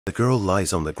The girl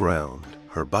lies on the ground.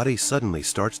 Her body suddenly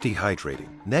starts dehydrating.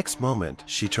 Next moment,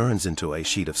 she turns into a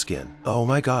sheet of skin. Oh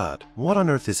my god, what on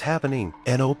earth is happening?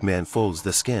 An old man folds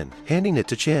the skin, handing it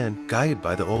to Chen. Guided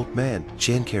by the old man,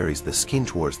 Chen carries the skin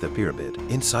towards the pyramid.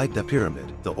 Inside the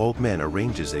pyramid, the old man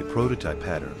arranges a prototype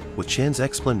pattern. With Chen's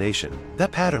explanation,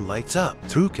 that pattern lights up.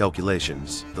 Through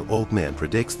calculations, the old man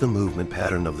predicts the movement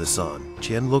pattern of the sun.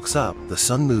 Chen looks up. The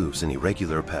sun moves in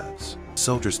irregular paths.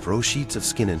 Soldiers throw sheets of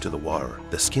skin into the water.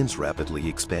 The skins rapidly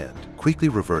expand, quickly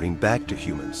reverting back to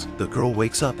humans. The girl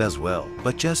wakes up as well,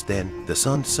 but just then, the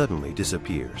sun suddenly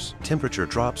disappears. Temperature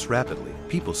drops rapidly.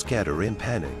 People scatter in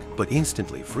panic, but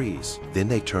instantly freeze. Then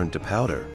they turn to powder.